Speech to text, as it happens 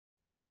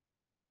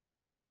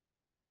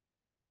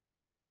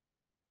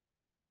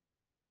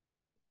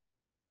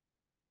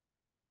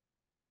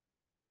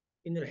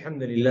إن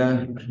الحمد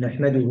لله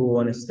نحمده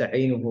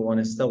ونستعينه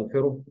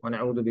ونستغفره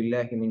ونعوذ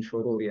بالله من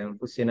شرور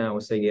أنفسنا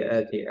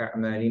وسيئات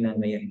أعمالنا.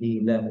 من يهديه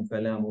الله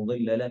فلا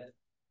مضل له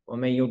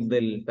ومن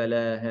يضلل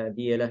فلا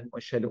هادي له،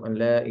 وأشهد أن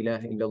لا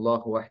إله إلا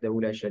الله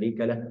وحده لا شريك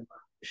له،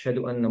 أشهد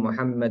أن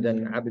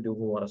محمدا عبده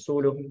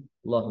ورسوله.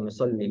 اللهم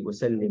صل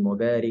وسلم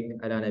وبارك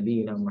على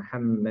نبينا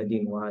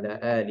محمد وعلى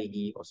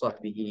آله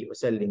وصحبه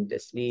وسلم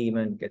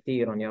تسليما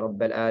كثيرا يا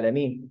رب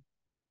العالمين.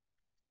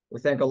 We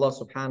thank Allah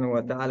subhanahu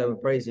wa ta'ala.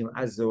 We praise Him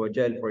Azza wa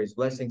Jal for His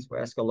blessings. We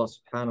ask Allah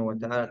subhanahu wa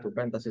ta'ala to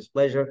grant us His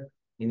pleasure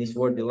in this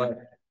worldly life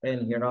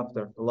and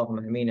hereafter.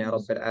 Allahumma ameen ya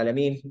Rabbil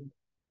Alameen.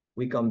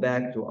 We come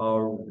back to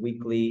our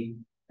weekly,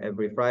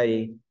 every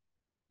Friday,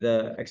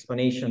 the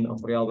explanation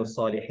of Riyad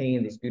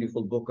As-Saliheen, this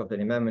beautiful book of the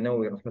Imam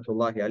Nawawi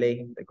rahmatullahi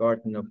alayhi, the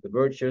Garden of the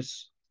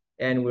Virtuous.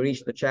 And we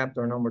reached the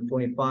chapter number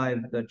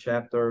 25, the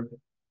chapter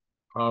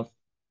of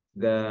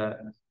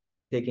the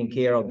taking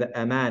care of the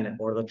aman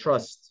or the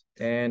trust.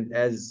 And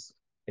as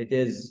it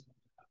is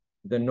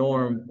the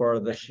norm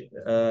for the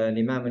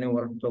Imam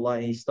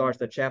Nawawi, he starts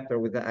the chapter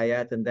with the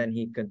ayat and then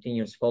he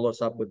continues,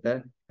 follows up with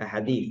the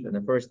hadith. And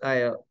the first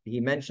ayah he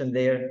mentioned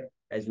there,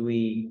 as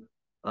we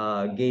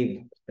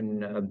gave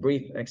a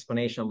brief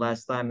explanation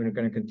last time, and we're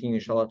going to continue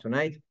inshallah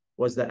tonight,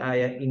 was the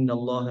ayah, إِنَّ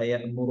اللَّهَ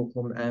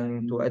يَأْمُرُكُمْ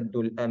أَن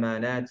تُؤَدُّوا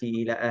الْأَمَانَاتِ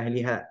إِلَى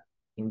أَهْلِهَا.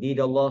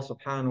 Indeed, Allah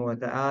subhanahu wa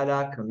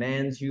ta'ala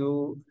commands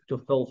you to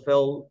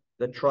fulfill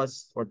the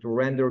trust or to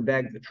render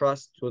back the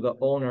trust to the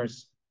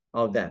owners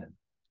of them.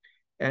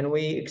 And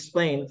we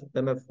explained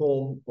the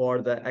mafhum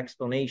or the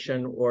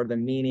explanation or the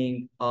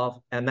meaning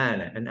of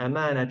amana. And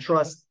amana,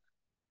 trust,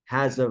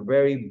 has a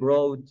very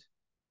broad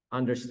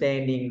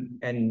understanding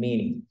and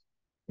meaning,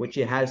 which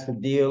it has to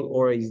deal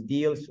or it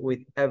deals with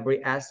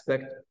every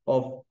aspect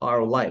of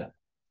our life.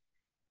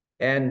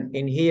 And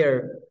in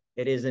here,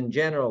 it is in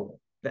general,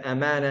 the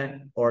amana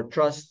or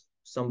trust.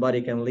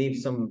 Somebody can leave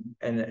some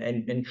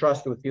and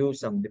trust with you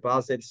some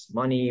deposits,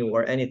 money,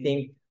 or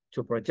anything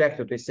to protect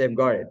or to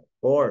safeguard it.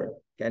 Or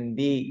can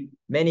be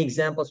many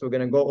examples we're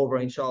going to go over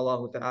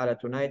inshallah ta'ala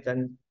tonight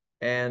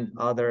and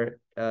other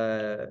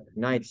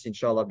nights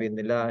inshallah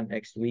bi'idhnillah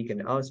next week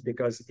and else,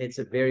 because it's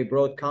a very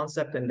broad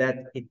concept and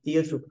that it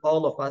deals with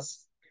all of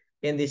us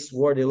in this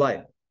worldly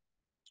life.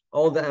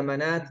 All the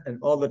amanat and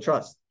all the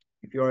trust.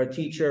 If you're a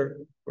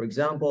teacher, for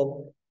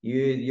example,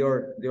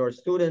 your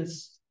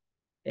students,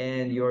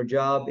 and your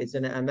job is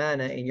an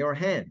amana in your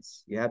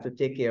hands. You have to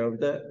take care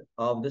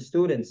of the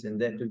students and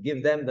then to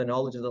give them the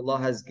knowledge that Allah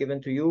has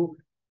given to you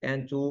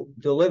and to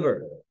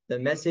deliver the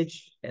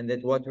message and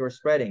that what you're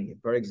spreading.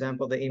 For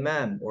example, the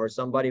imam or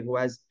somebody who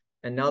has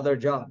another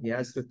job, he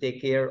has to take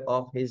care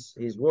of his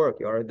work.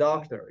 You are a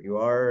doctor, you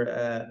are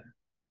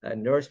a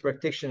nurse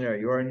practitioner,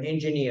 you are an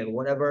engineer,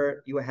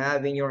 whatever you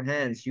have in your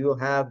hands, you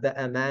have the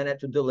amana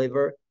to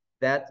deliver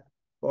that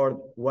for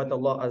what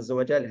Allah Azza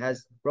wa Jal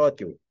has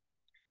brought you.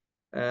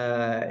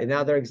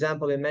 Another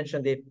example he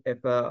mentioned,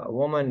 if a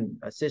woman,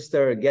 a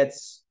sister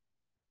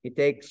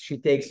she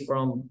takes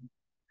from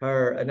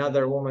her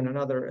another woman,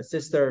 another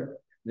sister,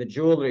 the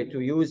jewelry to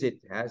use it,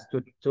 has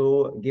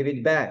to give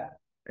it back.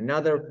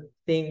 Another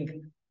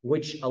thing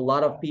which a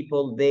lot of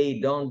people, they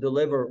don't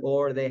deliver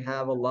or they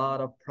have a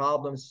lot of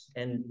problems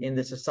in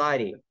the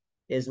society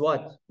is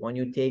what? When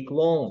you take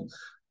loans,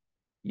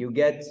 you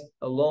get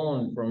a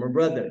loan from a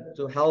brother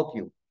to help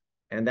you,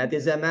 and that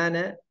is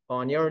amana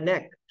on your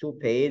neck to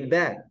pay it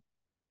back.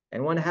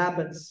 And what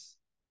happens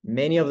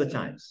many of the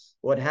times?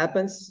 What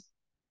happens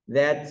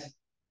that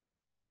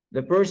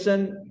the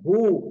person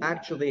who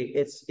actually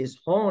it's his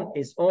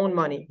own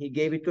money, he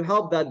gave it to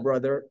help that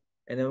brother,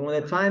 and then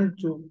when the time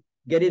to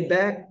get it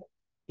back,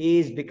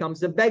 he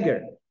becomes a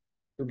beggar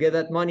to get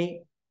that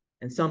money,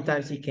 and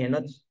sometimes he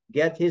cannot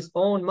get his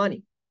own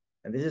money,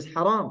 and this is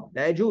haram,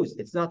 la yajuz.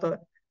 It's not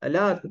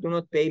allowed to do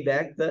not pay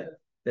back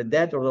the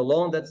debt or the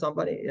loan that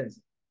somebody is.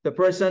 The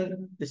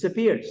person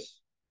disappears.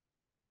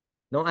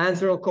 No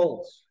answer or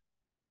calls.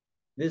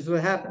 This is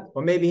what happens.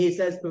 Or maybe he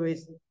says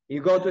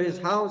you go to his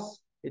house,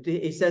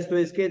 he says to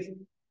his kids,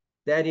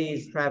 Daddy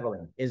is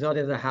traveling, he's not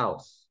in the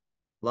house.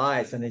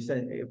 Lies, and he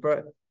said,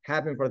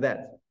 happened for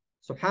that.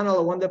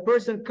 SubhanAllah, when the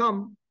person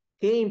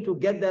came to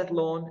get that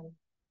loan,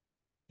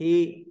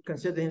 he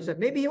considered himself,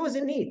 maybe he was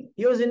in need.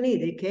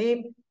 He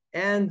came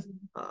and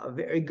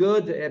very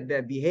good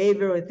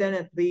behavior, and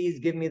then please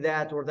give me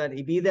that or that,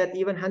 be that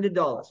even $100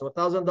 or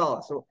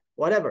 $1,000 or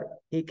whatever.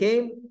 He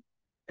came,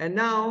 and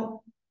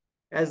now,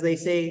 as they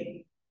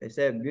say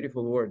a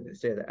beautiful word. They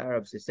say the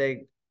Arabs, they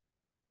say,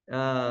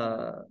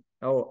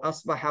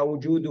 أصبح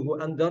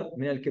وجوده أندر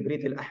من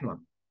الكبريت الأحمر.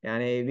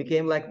 And it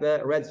became like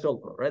the red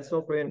sulfur. Red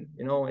sulfur,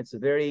 it's a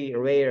very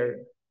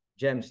rare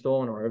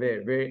gemstone, or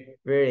very, very,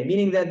 very,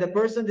 meaning that the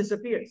person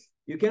disappears.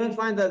 You cannot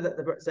find the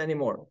person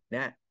anymore.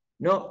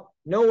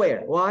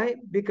 Nowhere. Why?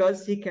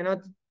 Because he cannot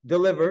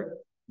deliver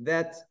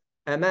that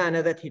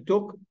amana that he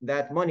took,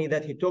 that money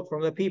that he took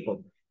from the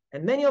people.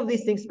 And many of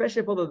these things,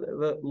 especially for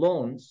the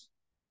loans,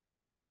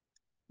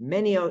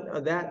 many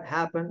of that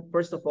happen,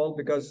 first of all,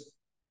 because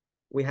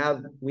we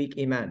have weak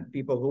iman,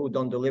 people who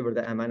don't deliver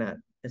the amanat.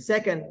 And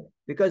second,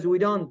 because we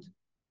don't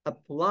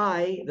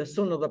apply the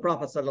sunnah of the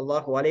Prophet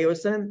sallallahu alaihi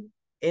wasallam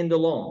in the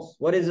loans.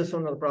 What is the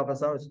sunnah of the Prophet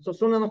sallallahu alaihi wasallam? So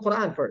sunnah in the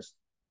Quran first.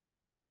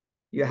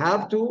 You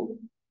have to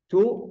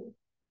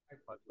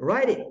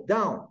write it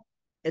down.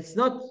 It's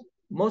not,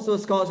 most of the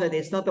scholars said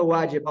it's not a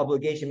wajib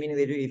obligation, meaning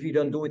that if you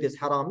don't do it, it's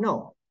haram.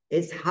 No,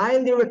 it's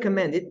highly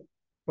recommended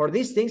for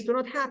these things to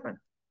not happen.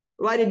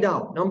 Write it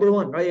down. Number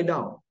one, write it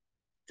down.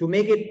 To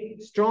make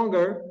it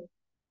stronger,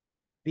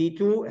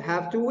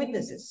 have two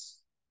witnesses.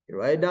 You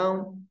write it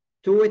down,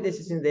 two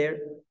witnesses in there,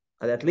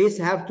 and at least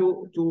have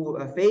to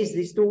face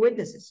these two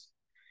witnesses.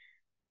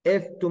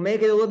 If to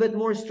make it a little bit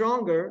more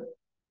stronger,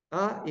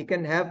 you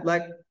can have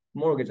like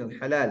mortgage and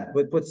halal,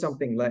 but put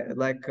something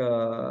like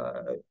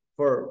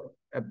for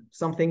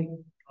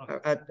something,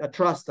 a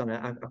trust on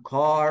a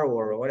car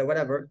or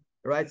whatever,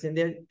 right? It's in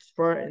there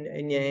for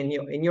in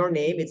your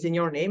name. It's in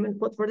your name, and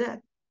put for that.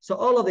 So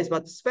all of this,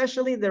 but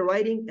especially the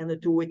writing and the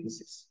two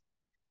witnesses.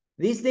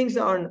 These things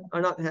are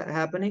not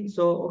happening.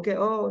 So okay,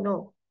 oh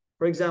no.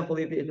 For example,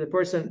 if the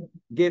person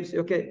gives,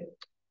 okay,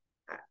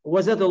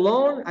 was that a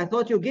loan? I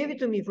thought you gave it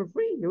to me for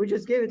free. You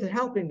just gave it to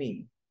helping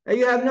me.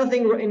 You have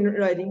nothing in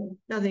writing,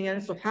 nothing.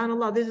 And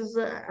subhanallah, this is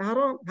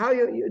haram. How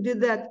you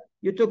did that?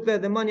 You took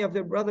the money of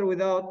the brother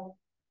without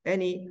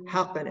any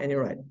haqq and any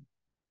right.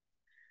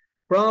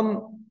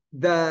 From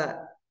the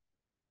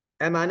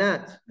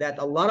amanat, that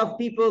a lot of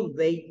people,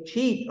 they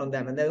cheat on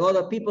them, and a lot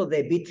of people,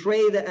 they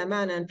betray the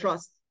amanah and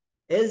trust,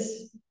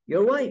 is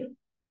your wife.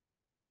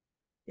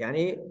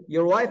 Yani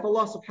your wife,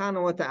 Allah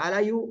subhanahu wa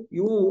ta'ala, you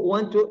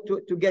want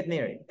to get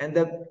married. And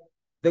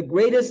the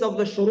greatest of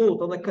the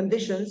shurut, of the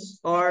conditions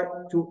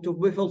are to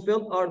be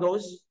fulfilled are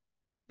those,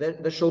 the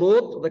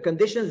shurut, the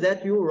conditions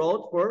that you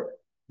wrote for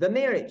the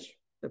marriage.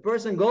 The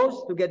person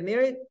goes to get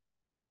married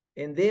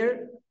in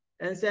there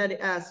and said,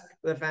 ask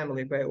the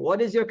family,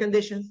 what is your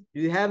conditions?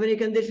 Do you have any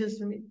conditions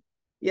for me?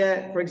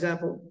 Yeah, for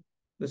example,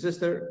 the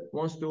sister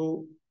wants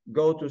to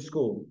go to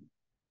school,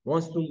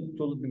 wants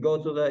to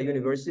go to the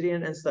university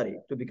and study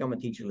to become a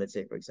teacher, let's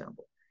say, for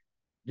example.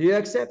 Do you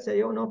accept?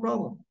 Say, oh, no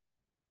problem.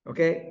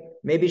 Okay,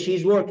 maybe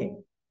she's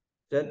working.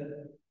 That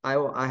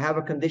I have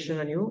a condition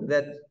on you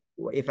that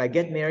if I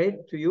get married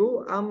to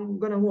you, I'm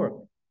gonna work.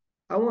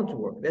 I want to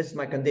work. This is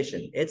my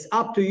condition. It's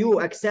up to you,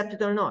 accept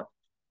it or not.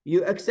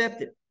 You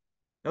accept it.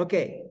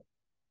 Okay.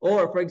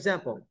 Or for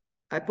example,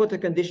 I put a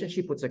condition,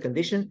 she puts a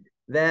condition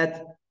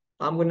that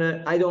I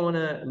don't want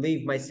to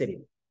leave my city.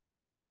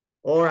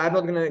 Or I'm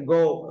not gonna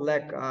go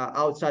like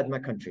outside my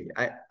country.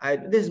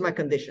 This is my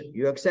condition.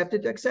 You accept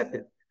it, accept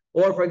it.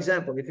 Or for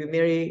example, if you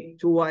marry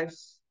two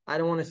wives, I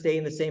don't want to stay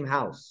in the same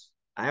house.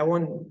 I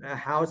want a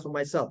house for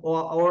myself.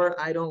 Or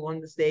I don't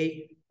want to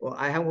stay, or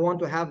I want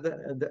to have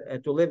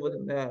to live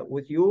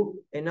with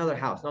you in another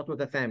house, not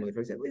with a family, for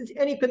example. It's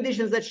any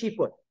conditions that she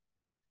put.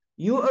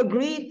 You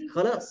agreed,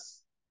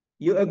 khalas.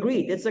 You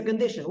agreed. It's a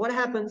condition. What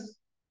happens?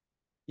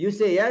 You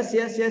say yes,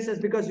 yes, yes, yes,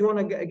 because you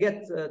want to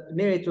get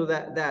married to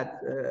that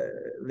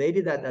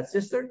lady, that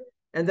sister.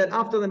 And then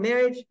after the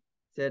marriage,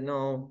 said,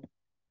 no,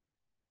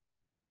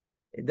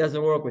 it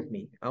doesn't work with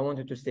me. I want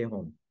you to stay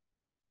home.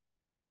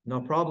 No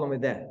problem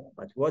with that.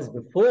 But it was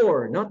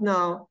before, not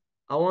now.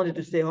 I wanted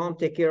to stay home,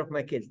 take care of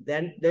my kids.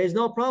 Then there is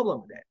no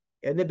problem with that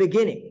in the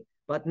beginning.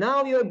 But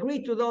now you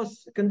agree to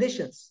those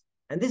conditions.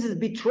 And this is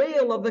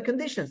betrayal of the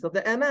conditions of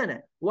the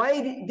amana.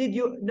 Why did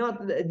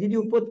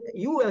you put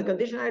you a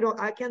condition?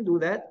 I can't do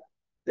that.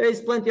 There is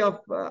plenty of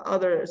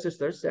other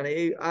sisters, and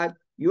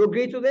you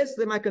agree to this.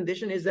 Then my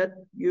condition is that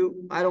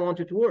I don't want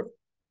you to work.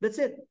 That's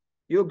it.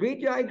 You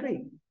agreed. Yeah, I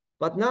agree.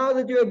 But now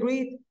that you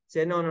agreed,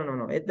 say no.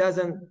 It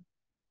doesn't.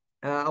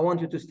 I want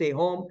you to stay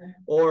home,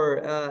 or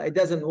it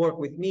doesn't work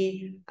with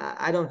me.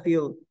 I don't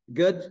feel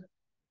good.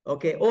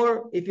 Okay.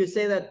 Or if you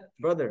say that,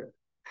 brother,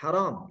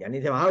 haram.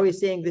 How are we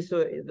saying this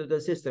to the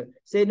sister?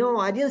 Say, no,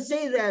 I didn't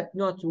say that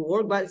not to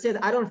work, but I said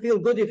I don't feel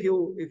good if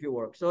you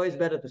work. So it's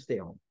better to stay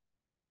home.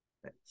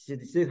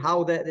 This is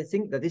how they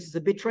think that this is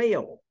a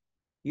betrayal.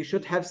 You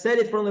should have said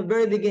it from the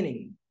very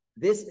beginning.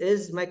 This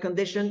is my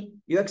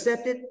condition. You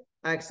accept it?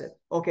 I accept.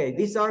 Okay,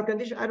 these are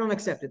conditions. I don't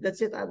accept it.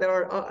 That's it.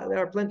 There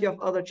are plenty of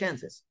other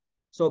chances.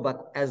 So,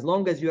 but as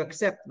long as you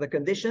accept the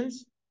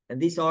conditions, and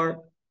these are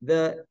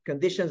the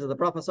conditions of the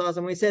Prophet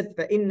ﷺ, we said,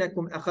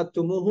 فَإِنَّكُمْ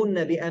أَخَذْتُمُوهُنَّ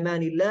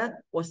بِأَمَانِ اللَّهِ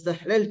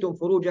وَاسْتَحْلَلْتُمْ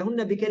فُرُوجَهُنَّ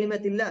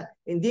بِكَلِمَةِ اللَّهِ.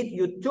 Indeed,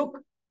 you took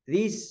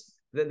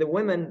the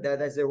women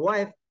that as their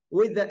wife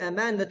with the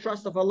aman, the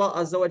trust of Allah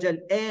Azza wa Jal,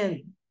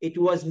 and it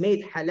was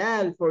made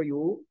halal for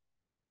you,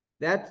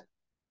 that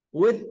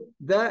with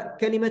the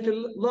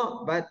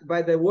kalimatullah,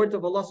 by the word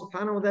of Allah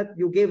subhanahu wa ta'ala, that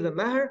you gave the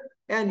mahr,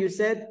 and you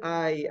said,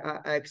 I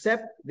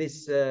accept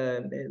this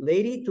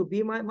lady to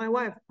be my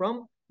wife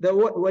from the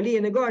wali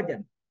and the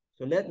guardian.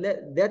 So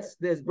that's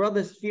this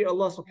brothers fear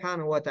Allah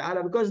subhanahu wa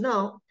ta'ala, because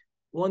now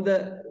when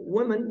the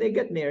women, they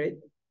get married,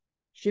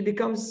 she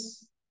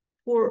becomes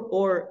poor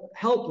or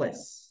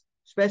helpless,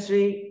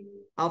 especially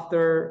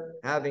after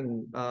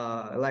having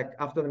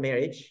after the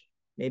marriage.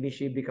 Maybe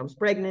she becomes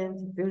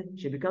pregnant,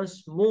 she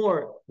becomes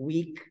more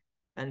weak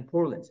and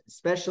poorless,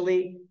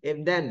 especially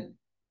if then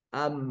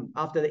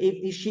after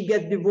if she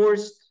gets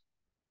divorced,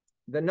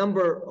 the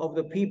number of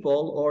the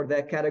people or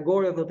the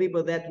category of the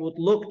people that would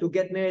look to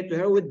get married to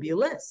her would be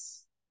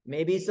less.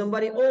 Maybe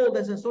somebody old,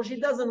 and so she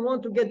doesn't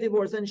want to get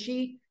divorced, and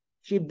she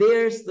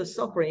bears the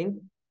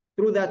suffering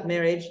through that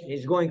marriage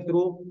is going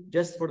through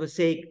just for the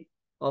sake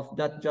of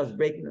not just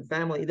breaking the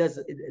family. It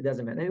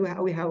doesn't matter.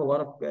 And we have a lot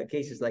of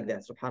cases like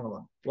that,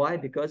 subhanAllah. Why?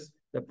 Because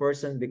the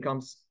person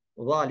becomes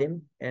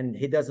zalim and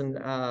he doesn't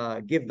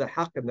give the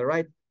haqq and the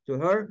right to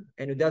her,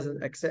 and who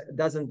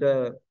doesn't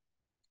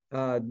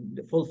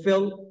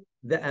fulfill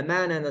the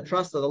aman and the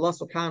trust that Allah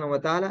subhanahu wa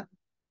ta'ala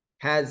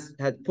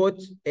had put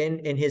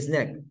in his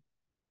neck.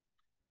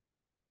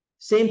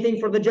 Same thing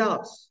for the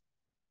jobs.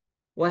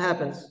 What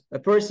happens? A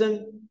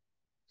person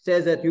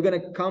says that you're going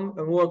to come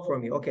and work for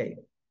me. Okay,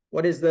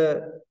 what is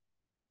the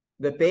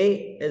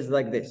pay is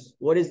like this.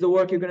 What is the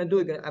work you're going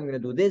to do? I'm going to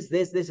do this,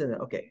 this, and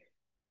that. Okay.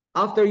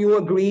 After you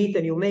agreed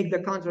and you make the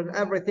contract and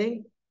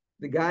everything,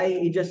 the guy,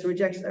 he just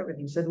rejects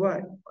everything. He said,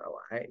 why?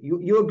 Well,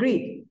 you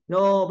agreed.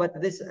 No, but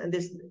this and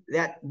this,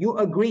 that you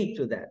agreed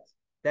to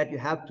that you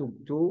have to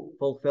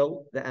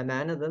fulfill the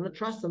amana and the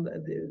trust and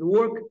the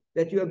work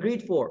that you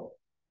agreed for.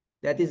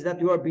 That is that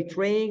you are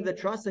betraying the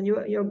trust and you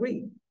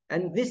agree.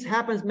 And this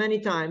happens many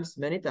times.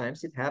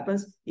 It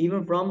happens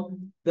even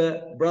from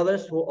the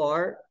brothers who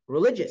are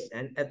religious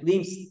and at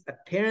least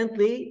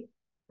apparently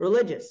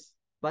religious.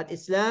 But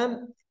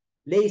Islam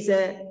ليس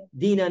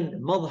دينا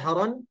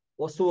مظهرا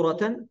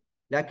وصورة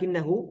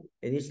لكنه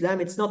in Islam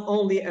it's not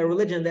only a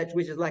religion that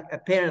which is like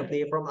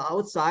apparently from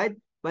outside,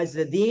 but it's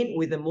the deen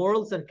with the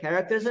morals and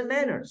characters and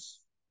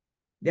manners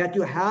that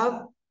you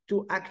have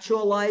to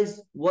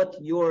actualize what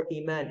your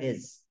iman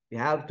is. You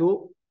have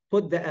to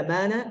put the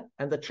amana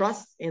and the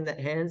trust in the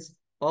hands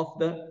of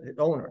the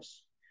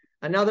owners.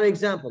 Another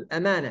example,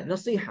 amana,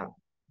 nasiha,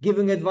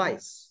 giving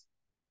advice.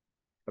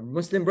 A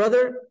Muslim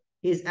brother,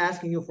 he's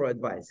asking you for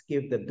advice.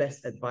 Give the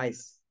best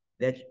advice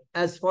that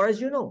as far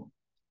as you know.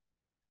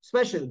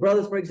 Especially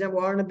brothers, for example,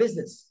 are in a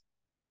business.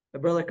 The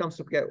brother comes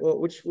to, well,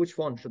 which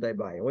phone should I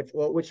buy?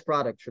 Which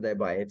product should I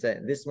buy? It's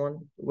this one.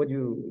 What do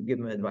you give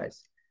him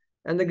advice?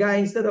 And the guy,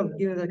 instead of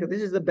giving like,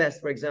 this is the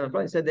best, for example,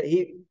 he said that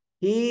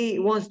he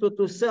wants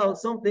to sell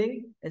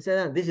something and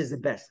said, oh, this is the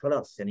best for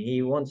us. And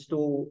he wants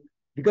to,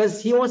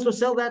 because he wants to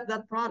sell that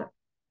product.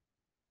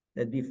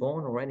 That'd be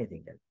phone or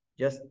anything.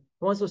 Just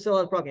wants to sell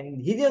that product.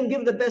 And he didn't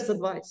give the best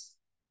advice.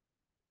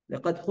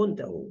 لَقَدْ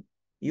خُنْتَهُ.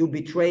 You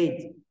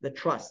betrayed the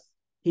trust.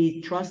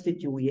 He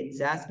trusted you. He's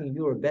asking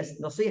you your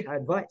best nasiha,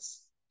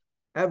 advice.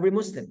 Every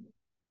Muslim.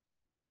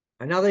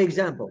 Another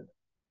example.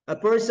 A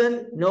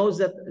person knows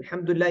that,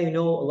 alhamdulillah, you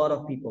know a lot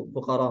of people,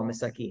 fuqara,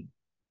 masakin.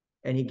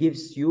 And he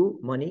gives you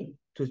money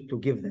to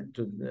give them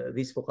to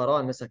these fuqara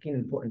and masakin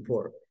and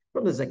poor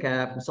from the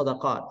zakat, from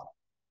sadaqat.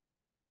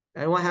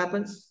 And what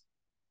happens?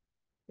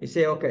 You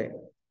say, okay,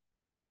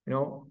 you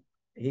know,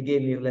 he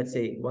gave me, let's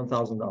say,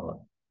 $1,000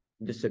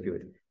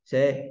 distributed.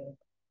 Say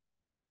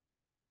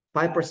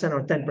 5%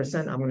 or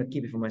 10%, I'm going to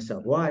keep it for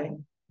myself. Why?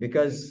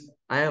 Because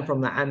I am from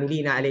the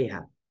amilina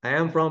alayha. I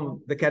am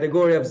from the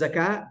category of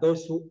zakah,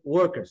 those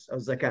workers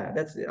of zakah.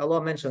 That's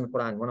Allah mentioned in the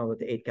Quran, one of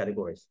the 8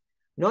 categories.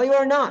 No, you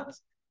are not.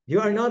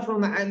 You are not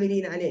from the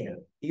amilina alayha.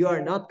 You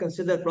are not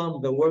considered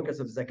from the workers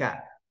of zakah.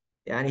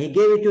 And he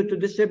gave it to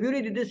distribute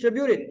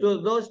it,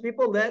 to those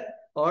people that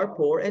are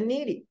poor and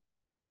needy.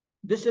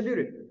 Distribute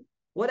it.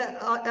 What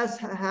else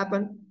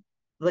happened?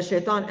 The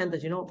shaitan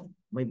enters, you know,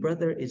 my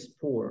brother is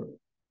poor.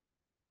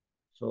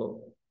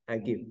 So I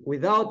give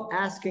without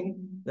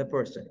asking the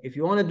person. If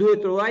you want to do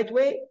it the right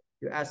way,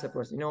 you ask the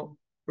person, you know,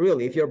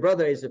 really, if your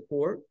brother is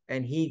poor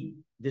and he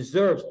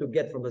deserves to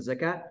get from the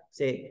zakat,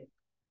 say,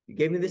 you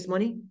gave me this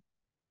money,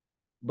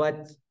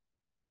 but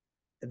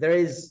there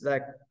is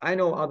like, I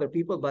know other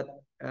people, but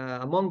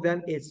among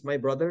them, it's my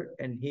brother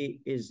and he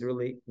is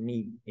really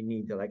in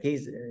need. Like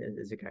he's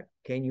zakat.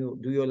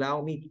 Do you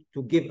allow me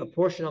to give a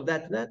portion of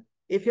that to that?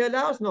 If he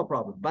allows, no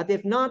problem. But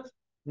if not,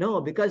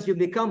 no, because you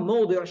become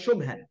mawdi' or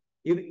shubha.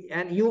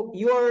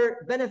 You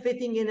are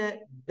benefiting in an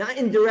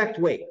indirect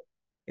way.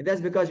 And that's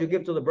because you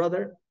give to the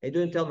brother. You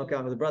didn't tell him, okay,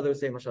 the brother will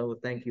say, mashallah,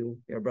 thank you,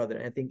 your brother.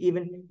 And I think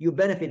even you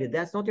benefited.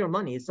 That's not your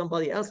money. It's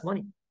somebody else's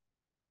money.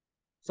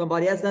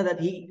 Somebody else, now that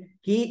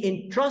he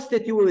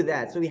entrusted you with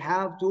that. So we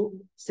have to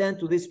send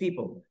to these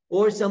people.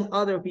 Or some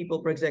other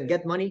people, for example,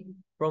 get money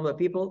from the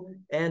people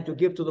and to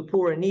give to the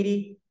poor and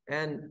needy.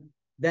 And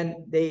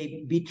then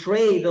they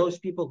betray those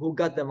people who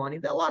got the money.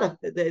 A lot of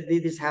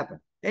this happen.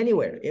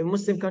 Anywhere in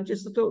Muslim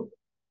countries too.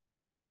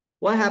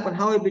 What happened?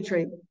 How he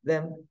betrayed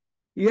them?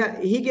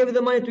 He gave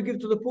the money to give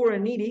to the poor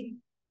and needy,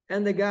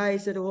 and the guy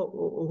said,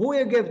 "Who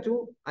you give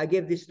to?" I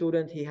gave this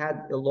student. He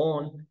had a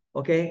loan,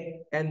 okay.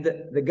 And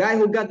the guy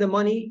who got the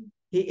money,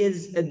 he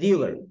is a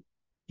dealer.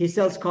 He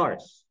sells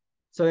cars.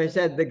 So I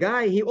said, the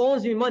guy, he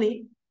owes me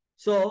money.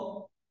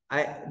 So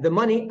the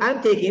money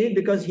I'm taking it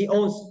because he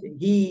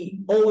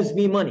owes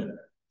me money.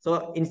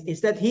 So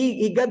instead,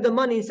 he got the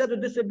money instead to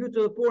distribute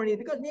to the poor,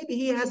 because maybe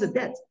he has a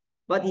debt,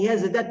 but he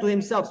has a debt to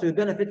himself, so you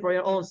benefit for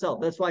your own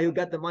self. That's why you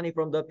got the money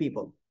from the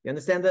people. You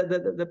understand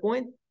the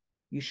point?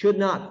 You should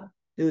not.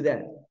 do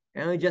that.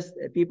 And just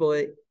people,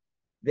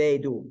 they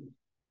do.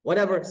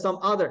 Whatever, some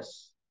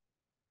others,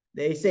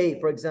 they say,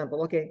 for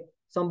example, okay,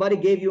 somebody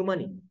gave you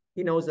money.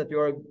 He knows that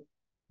you're a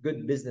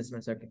good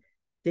businessman. So, okay,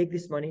 take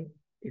this money.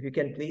 If you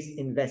can, please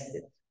invest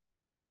it.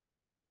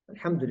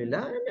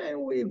 Alhamdulillah,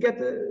 and we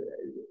get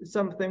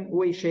something,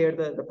 we share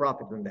the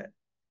profit from that.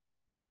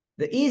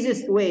 The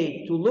easiest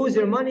way to lose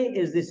your money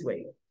is this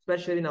way,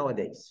 especially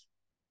nowadays.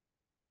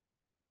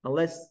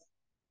 Unless,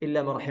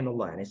 illa ma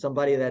rahimallah,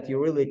 somebody that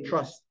you really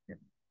trust.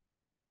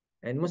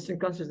 And Muslim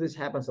countries, this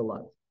happens a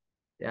lot.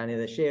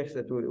 The sheikhs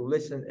that we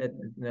listen,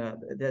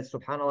 that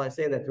subhanAllah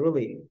say that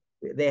really,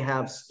 they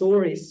have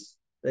stories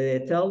that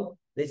they tell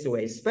this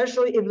way.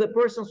 Especially if the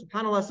person,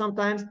 subhanAllah,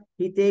 sometimes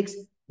he takes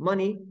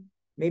money,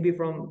 maybe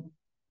from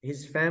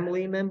his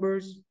family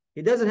members.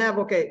 He doesn't have,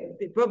 okay,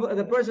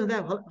 the person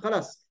that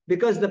khalas,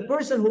 because the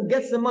person who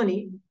gets the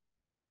money,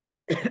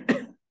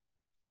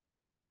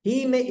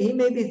 he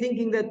may be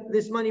thinking that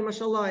this money,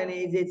 mashallah, and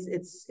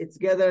it's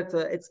gathered,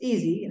 it's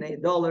easy, a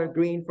dollar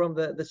green from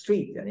the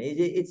street, and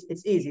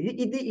it's easy.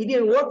 He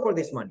didn't work for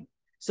this money.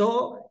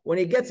 So when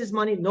he gets his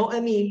money, no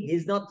ameen,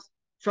 he's not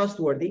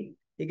trustworthy.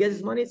 He gets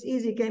his money, it's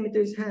easy, it came into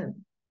his hand.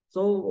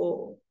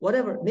 So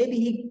whatever, maybe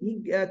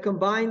he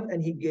combined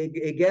and he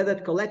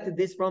gathered, collected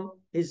this from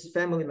his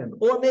family member,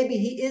 or maybe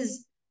he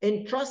is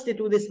entrusted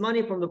with this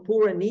money from the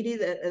poor and needy,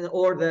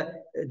 or the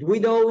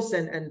widows,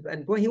 and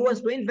he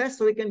wants to invest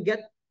so he can get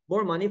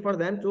more money for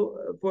them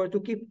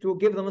to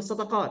give them a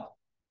sadaqat.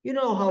 You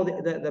know how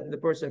the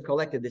person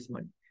collected this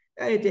money.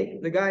 And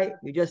the guy,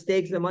 he just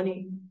takes the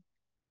money.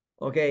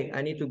 Okay,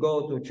 I need to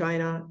go to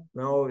China.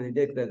 Now he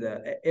did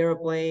the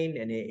airplane,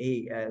 and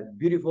he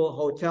beautiful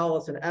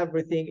hotels and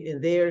everything in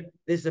there.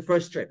 This is the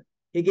first trip.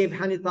 He gave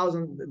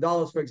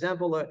 $100,000, for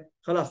example.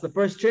 The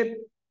first trip,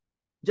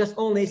 just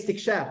only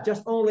istikshaf,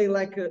 just only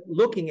like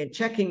looking and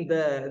checking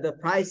the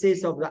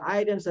prices of the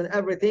items and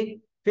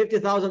everything.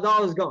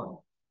 $50,000 gone.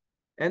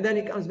 And then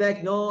he comes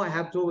back. No, I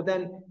have to.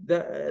 Then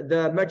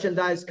the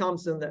merchandise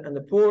comes in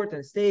the port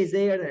and stays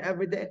there and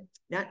every day.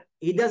 Now,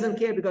 he doesn't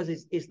care because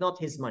it's not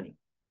his money.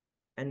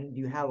 And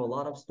you have a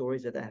lot of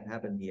stories that have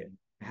happened here.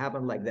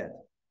 Happen like that.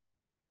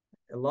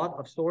 A lot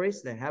of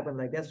stories that happen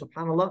like that,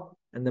 subhanAllah,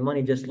 and the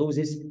money just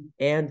loses,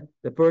 and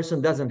the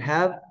person doesn't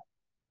have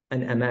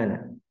an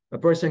amana. A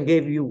person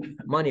gave you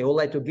money,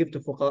 Allah, to give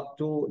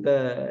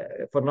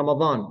for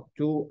Ramadan,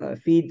 to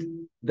feed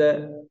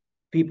the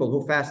people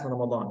who fast in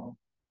Ramadan.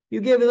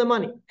 You gave the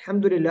money,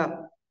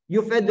 alhamdulillah.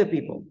 You fed the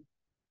people.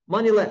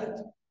 Money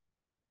left.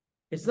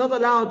 It's not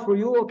allowed for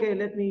you, okay,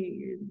 let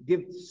me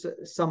give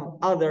some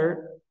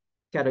other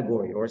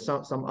category or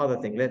some other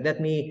thing.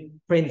 Let me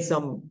print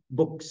some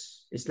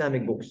books,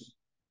 Islamic books.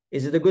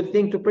 Is it a good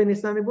thing to print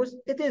Islamic books?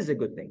 It is a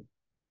good thing.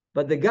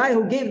 But the guy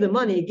who gave the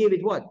money, he gave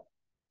it what?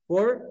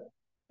 For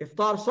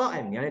iftar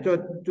sa'im,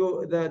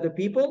 to the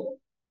people,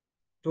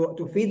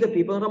 to feed the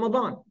people in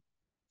Ramadan.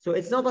 So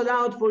it's not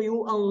allowed for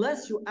you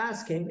unless you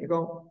ask him, you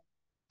go,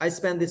 I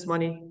spend this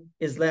money,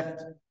 is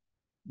left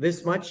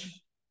this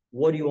much,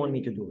 what do you want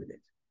me to do with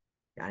it?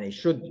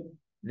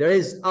 There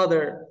is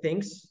other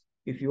things.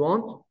 If you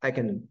want, I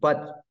can do.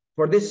 But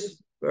for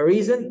this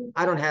reason,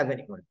 I don't have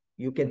any money.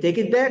 You can take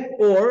it back,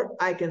 or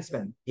I can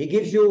spend. He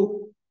gives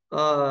you,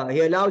 he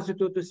allows you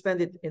to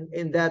spend it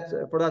in that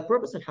for that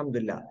purpose,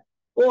 alhamdulillah.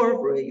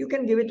 Or you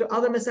can give it to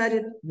other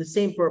masajid, the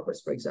same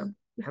purpose, for example.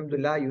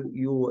 Alhamdulillah,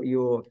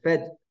 you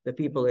fed the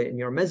people in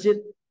your masjid.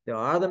 There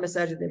are other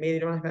masajid that maybe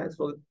don't have hands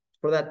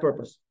for that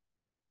purpose.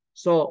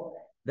 So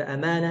the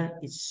amana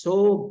is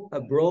so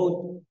a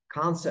broad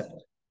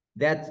concept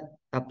that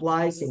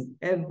applies in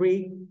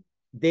every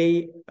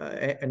day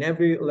and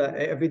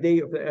every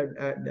day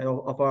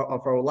of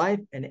our life,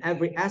 and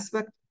every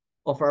aspect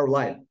of our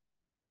life.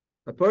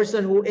 A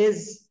person who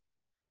is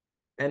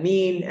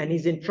ameen and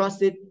is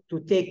entrusted to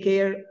take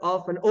care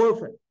of an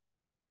orphan.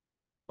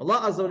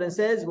 Allah Azza wa Jalla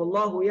says,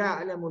 "Wallahu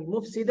ya'lamu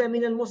al-mufsida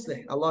min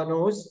al-muslih." Allah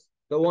knows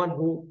the one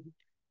who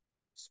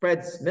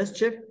spreads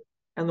mischief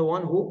and the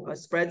one who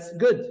spreads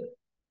good.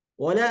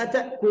 وَلَا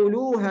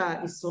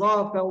تَأْكُلُوهَا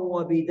إِسْرَافًا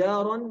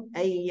وَبِدَارًا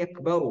أَن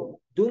يَكْبَرُوا.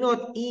 Do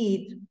not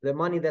eat the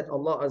money that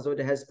Allah Azza wa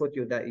Jalla has put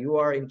you, that you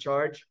are in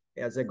charge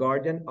as a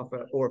guardian of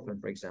an orphan,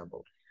 for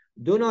example.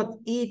 Do not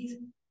eat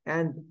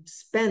and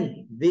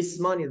spend this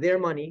money, their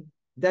money,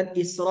 that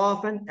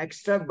israfan,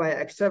 by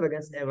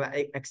extravagance,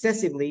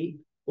 excessively,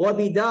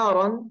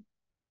 وَبِدَارًا,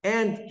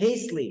 and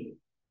hastily,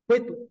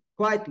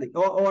 quietly,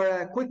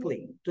 or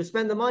quickly, to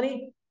spend the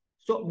money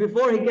so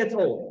before he gets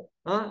old.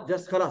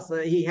 Just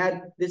khalas, he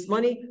had this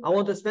money, I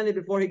want to spend it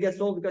before he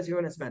gets old because he's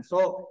going to spend.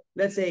 So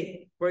let's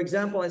say, for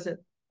example, I said,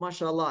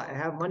 mashallah, I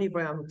have money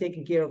for, I'm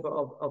taking care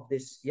of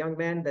this young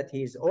man that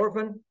he's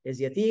orphan,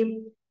 is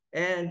yatim,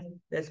 and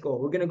let's go.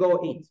 We're going to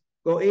go eat.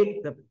 Go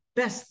eat the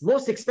best,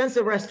 most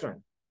expensive restaurant.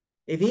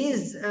 If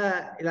he's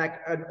like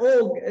an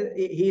old,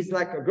 he's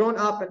like a grown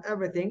up and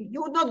everything,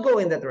 you would not go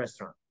in that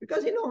restaurant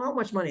because you know how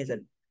much money is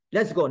it.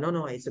 Let's go.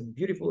 No, it's a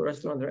beautiful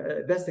restaurant,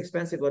 best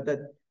expensive, but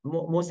the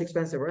most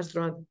expensive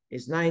restaurant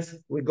is nice.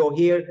 We go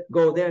here,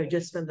 go there,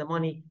 just spend the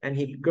money, and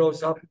he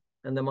grows up,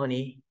 and the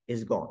money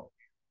is gone.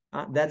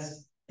 That's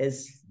is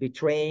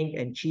betraying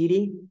and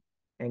cheating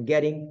and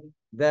getting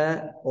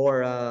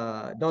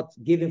not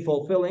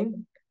fulfilling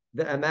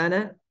the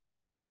amana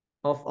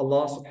of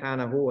Allah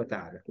subhanahu wa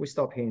ta'ala. We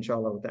stop here,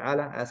 inshallah wa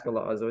ta'ala. Ask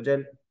Allah Azza wa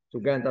Jal to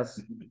grant us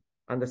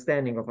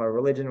understanding of our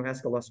religion. We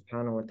ask Allah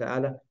subhanahu wa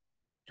ta'ala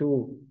to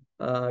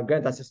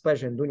grant us a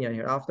pleasure in dunya and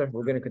hereafter.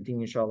 We're going to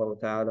continue, inshallah wa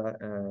ta'ala,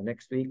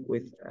 next week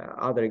with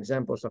other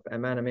examples of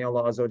amana. May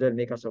Allah Azza wa Jal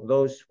make us of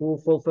those who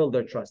fulfill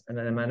their trust and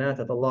the amanat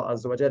that Allah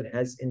Azza wa Jal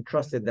has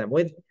entrusted them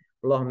with.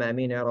 Allahumma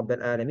ameen ya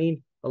Rabbal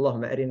Alameen.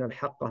 اللهم أرنا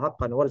الحق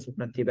حقا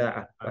وارزقنا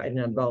اتباعه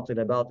وأرنا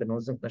الباطل باطلا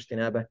وارزقنا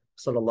اجتنابه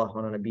صلى الله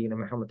على نبينا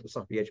محمد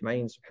وصحبه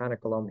أجمعين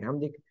سبحانك اللهم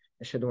وبحمدك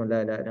أشهد أن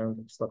لا إله إلا أنت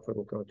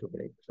أستغفرك وأتوب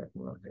إليك.